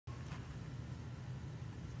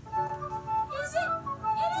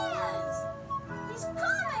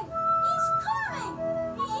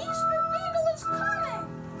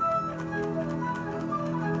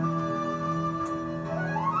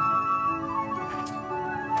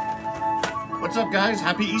What's up, guys?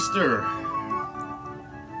 Happy Easter.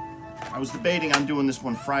 I was debating on doing this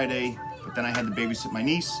one Friday, but then I had to babysit my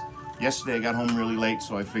niece. Yesterday I got home really late,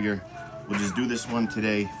 so I figure we'll just do this one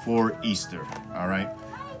today for Easter. All right?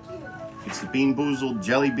 It's the BeanBoozled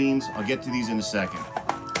jelly beans. I'll get to these in a second.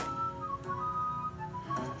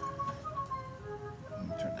 Let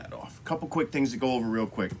me turn that off. A couple quick things to go over real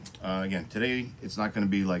quick. Again, today it's not going to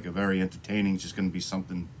be like a very entertaining. It's just going to be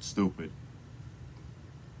something stupid.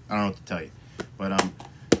 I don't know what to tell you. But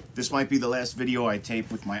this might be the last video I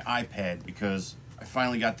tape with my iPad because I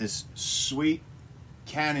finally got this sweet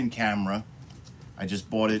Canon camera. I just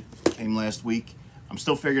bought it, came last week. I'm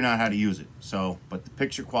still figuring out how to use it. But the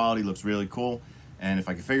picture quality looks really cool. And if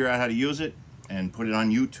I can figure out how to use it and put it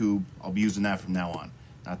on YouTube, I'll be using that from now on,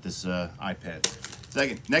 not this iPad.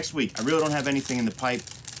 Second, next week, I really don't have anything in the pipe,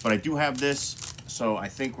 but I do have this. So I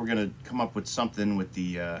think we're gonna come up with something with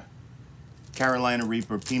the Carolina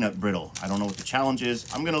Reaper peanut brittle. I don't know what the challenge is.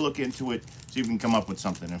 I'm gonna look into it, see if we can come up with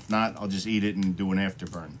something. If not, I'll just eat it and do an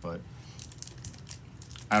afterburn, but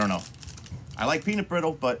I don't know. I like peanut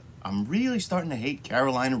brittle, but I'm really starting to hate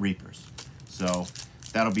Carolina Reapers. So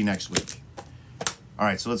that'll be next week. All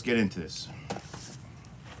right, so let's get into this.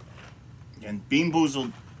 Again,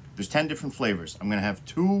 BeanBoozled, there's 10 different flavors. I'm gonna have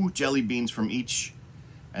 2 jelly beans from each,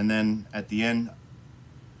 and then at the end,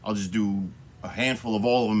 I'll just do a handful of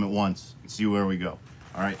all of them at once and see where we go.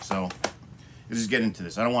 All right, so let's just get into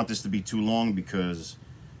this. I don't want this to be too long because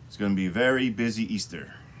it's going to be a very busy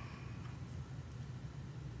Easter.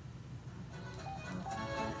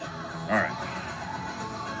 All right,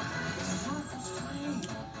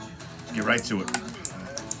 let's get right to it.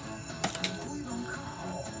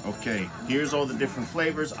 Okay, here's all the different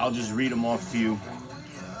flavors. I'll just read them off to you.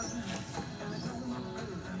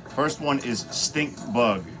 First one is Stink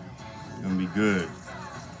Bug. Gonna be good.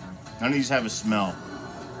 None of these have a smell.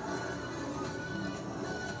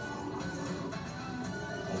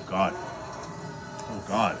 Oh God. Oh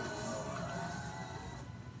God.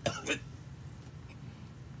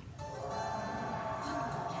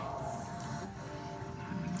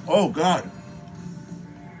 Oh God.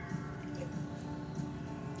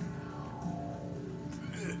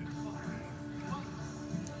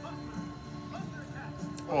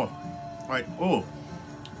 Oh, right. Oh.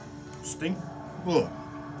 Stink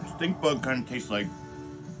bug kind of tastes like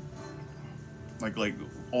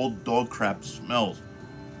old dog crap smells.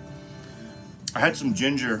 I had some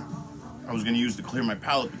ginger I was going to use to clear my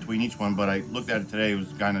palate between each one, but I looked at it today. It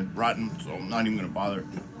was kind of rotten, so I'm not even going to bother.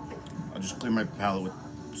 I'll just clear my palate with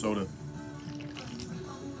soda.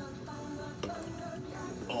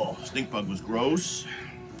 Oh, stink bug was gross.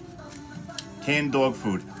 Canned dog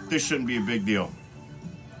food. This shouldn't be a big deal.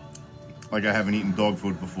 Like I haven't eaten dog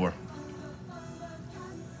food before.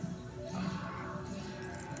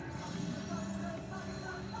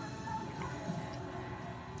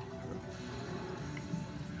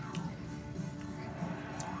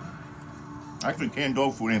 Actually, canned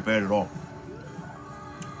dog food ain't bad at all.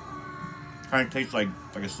 Kind of tastes like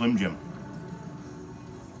a Slim Jim.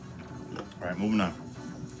 All right, moving on.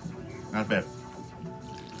 Not bad.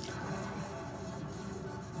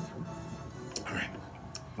 All right,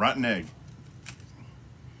 rotten egg.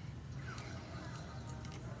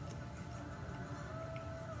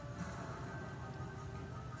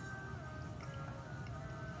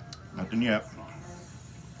 Nothing yet.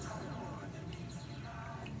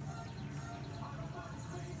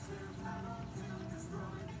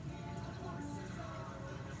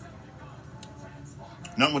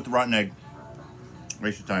 Nothing with the rotten egg.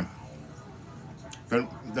 Waste your time.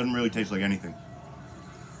 Doesn't really taste like anything.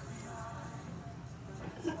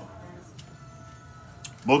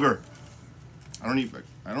 Booger. I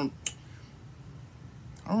don't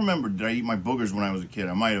remember, did I eat my boogers when I was a kid?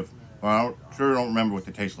 I might have. But I sure don't remember what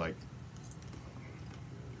they taste like.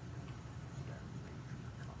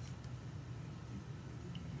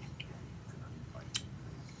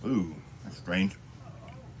 Ooh, that's strange.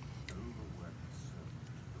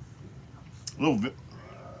 A little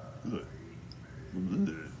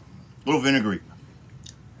vinegary.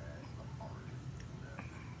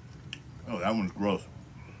 Oh, that one's gross.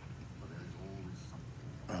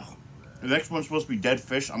 Ugh. The next one's supposed to be dead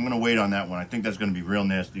fish. I'm gonna wait on that one. I think that's gonna be real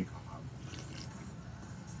nasty.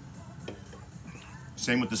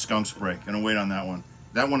 Same with the skunk spray. Gonna wait on that one.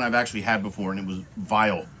 That one I've actually had before and it was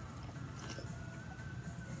vile.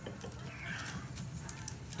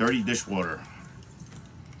 Dirty dishwater.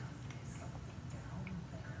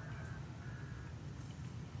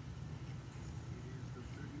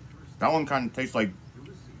 That one kind of tastes like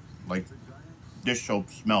dish soap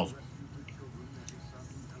smells.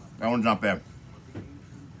 That one's not bad.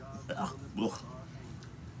 Ugh.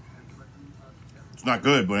 It's not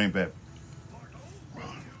good, but it ain't bad.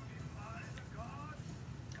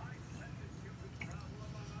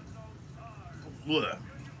 Ugh.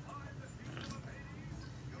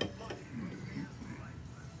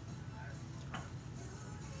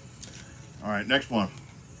 All right, next one.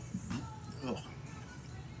 Ugh.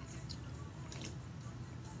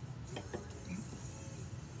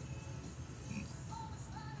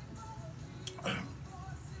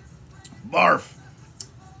 Barf.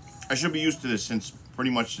 I should be used to this since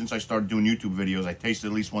pretty much since I started doing YouTube videos. I taste it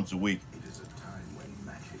at least once a week. It is a time when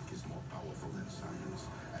magic is more powerful than science,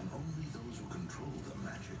 and only those who control the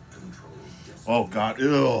magic control destiny. Oh God,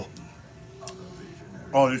 ew.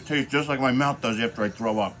 Oh, this tastes just like my mouth does after I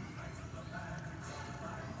throw up.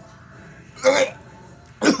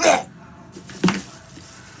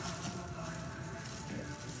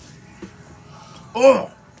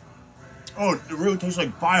 Oh, oh, it really tastes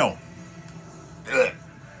like bile.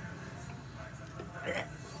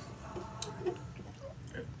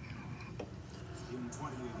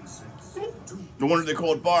 No wonder they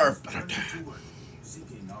call it barf.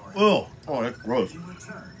 Oh, oh, that's gross.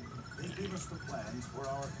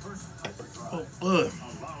 Oh, ugh.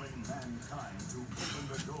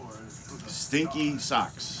 Stinky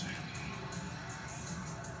socks.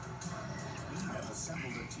 We have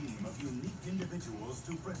assembled a team of unique individuals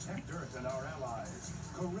to protect Earth and our allies.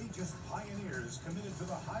 Courageous pioneers committed to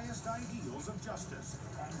the highest ideals of justice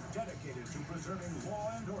and dedicated to preserving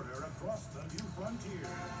law and order across the new frontier.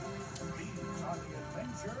 These are the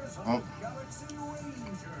adventures of the Galaxy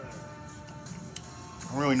Rangers. I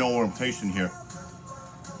don't really know what I'm tasting here.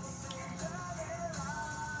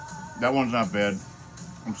 That one's not bad.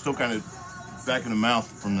 I'm still kind of back in the mouth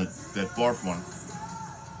from that barf one.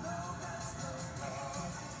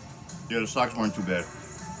 Yeah, the socks weren't too bad.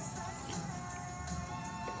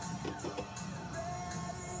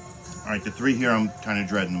 Alright, the three here I'm kind of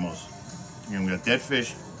dreading the most. Again, we got dead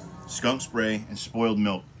fish, skunk spray, and spoiled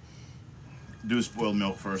milk. Do the spoiled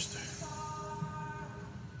milk first.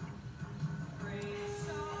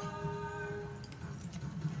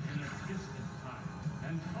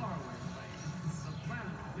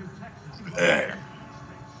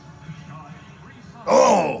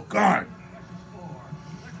 Oh, God.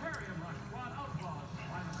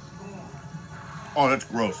 Oh, that's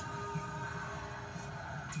gross.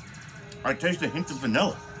 I taste a hint of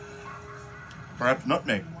vanilla. Perhaps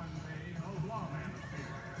nutmeg.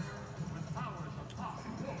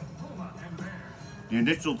 The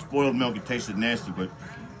initial spoiled milk, it tasted nasty, but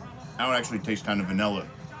now it actually tastes kind of vanilla.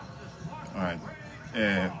 All right.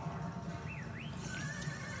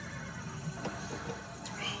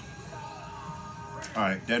 All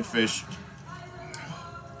right, dead fish.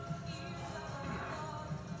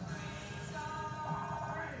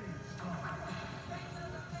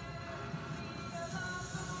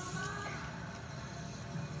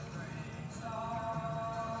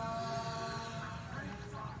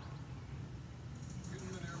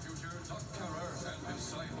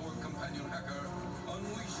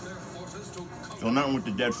 So nothing with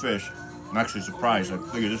the dead fish. I'm actually surprised. I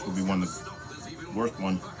figured this would be one of the worst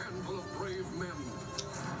ones.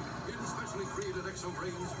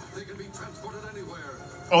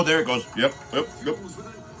 Oh, there it goes. Yep.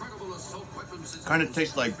 Kind of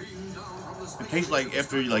tastes like, it tastes like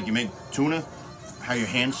after you make tuna, how your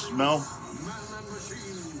hands smell.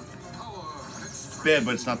 It's bad,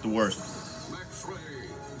 but it's not the worst.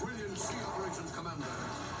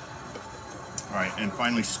 All right, and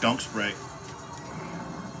finally skunk spray.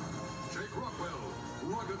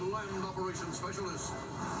 Land operations specialist.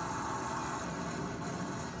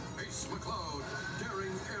 Ace McCloud,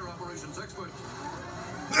 daring air operations expert.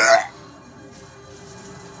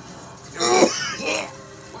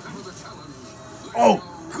 Whatever the challenge. Oh,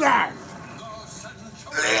 God!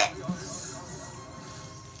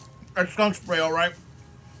 That's skunk spray, all right.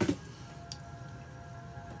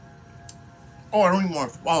 Oh, I don't even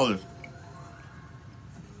want to swallow this.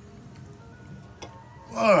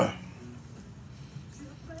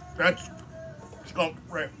 That's skunk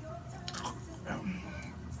spray.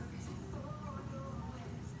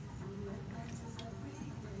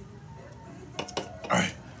 All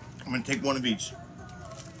right, I'm gonna take one of each.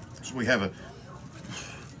 So we have a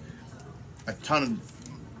ton of,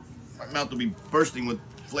 my mouth will be bursting with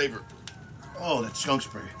flavor. Oh, that's skunk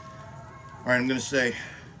spray. All right, I'm gonna say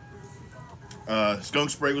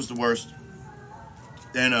skunk spray was the worst.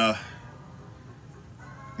 Then I'm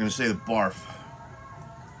gonna say the barf.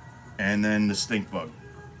 And then the stink bug.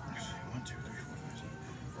 1, 2, 3, 4, 5, 6.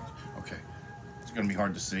 Okay. It's gonna be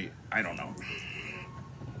hard to see. I don't know.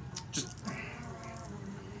 Just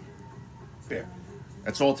There.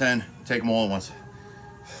 That's all 10. Take them all at once.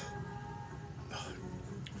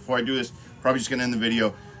 Before I do this, probably just gonna end the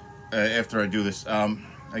video after I do this.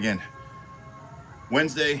 Again,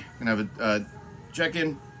 Wednesday, gonna have a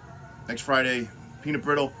check-in. Next Friday, peanut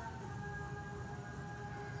brittle.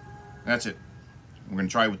 That's it. We're gonna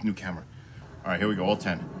try it with new camera. All right, here we go. All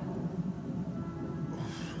 10.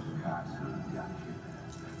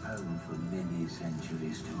 Home for many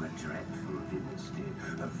centuries to a dreadful dynasty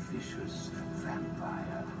of vicious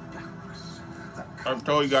vampire ducks. I've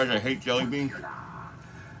told you guys I hate jelly beans.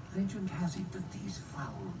 Legend has it that these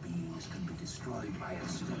foul beings can be destroyed by a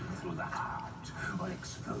stake through the heart or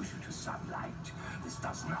exposure to sunlight. This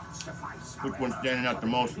does not suffice. Which one's standing out the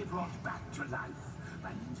most? Be brought back to life by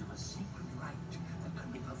means of a secret rite that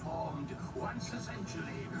can be performed once a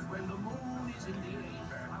century when the moon is in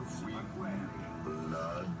the house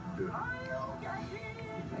blood. The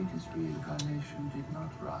latest reincarnation did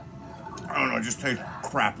not run. I don't know, it just tastes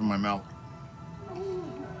crap in my mouth.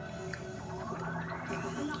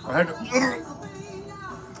 I had to,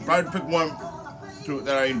 if I had to pick one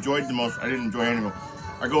that I enjoyed the most, I didn't enjoy any of them.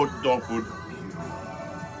 I go with dog food.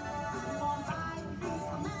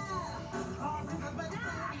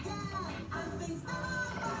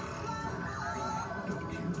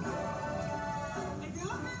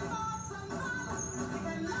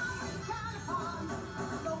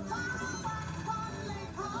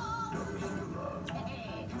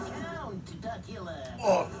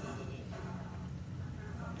 Oh.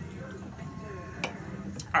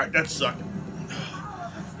 Alright, that sucked.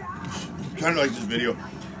 Kind of like this video.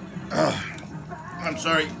 I'm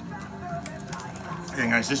sorry. Hey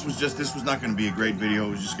guys, this was not going to be a great video.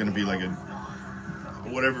 It was just going to be like a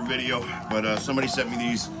whatever video. But somebody sent me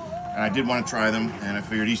these, and I did want to try them, and I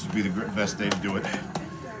figured Easter would be the best day to do it.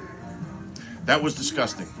 That was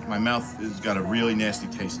disgusting. My mouth has got a really nasty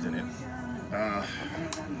taste in it.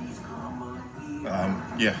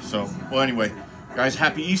 Yeah, so, well, anyway, guys,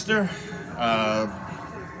 happy Easter.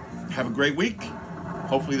 Have a great week.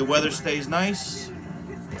 Hopefully the weather stays nice.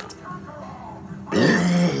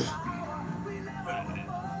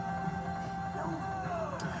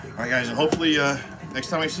 Alright, guys, and hopefully next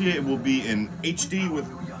time I see it, it will be in HD with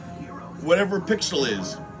whatever pixel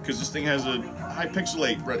is, because this thing has a high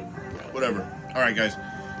pixelate, right? Whatever. Alright, guys,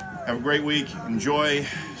 have a great week. Enjoy.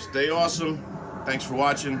 Stay awesome. Thanks for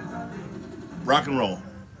watching. Rock and roll.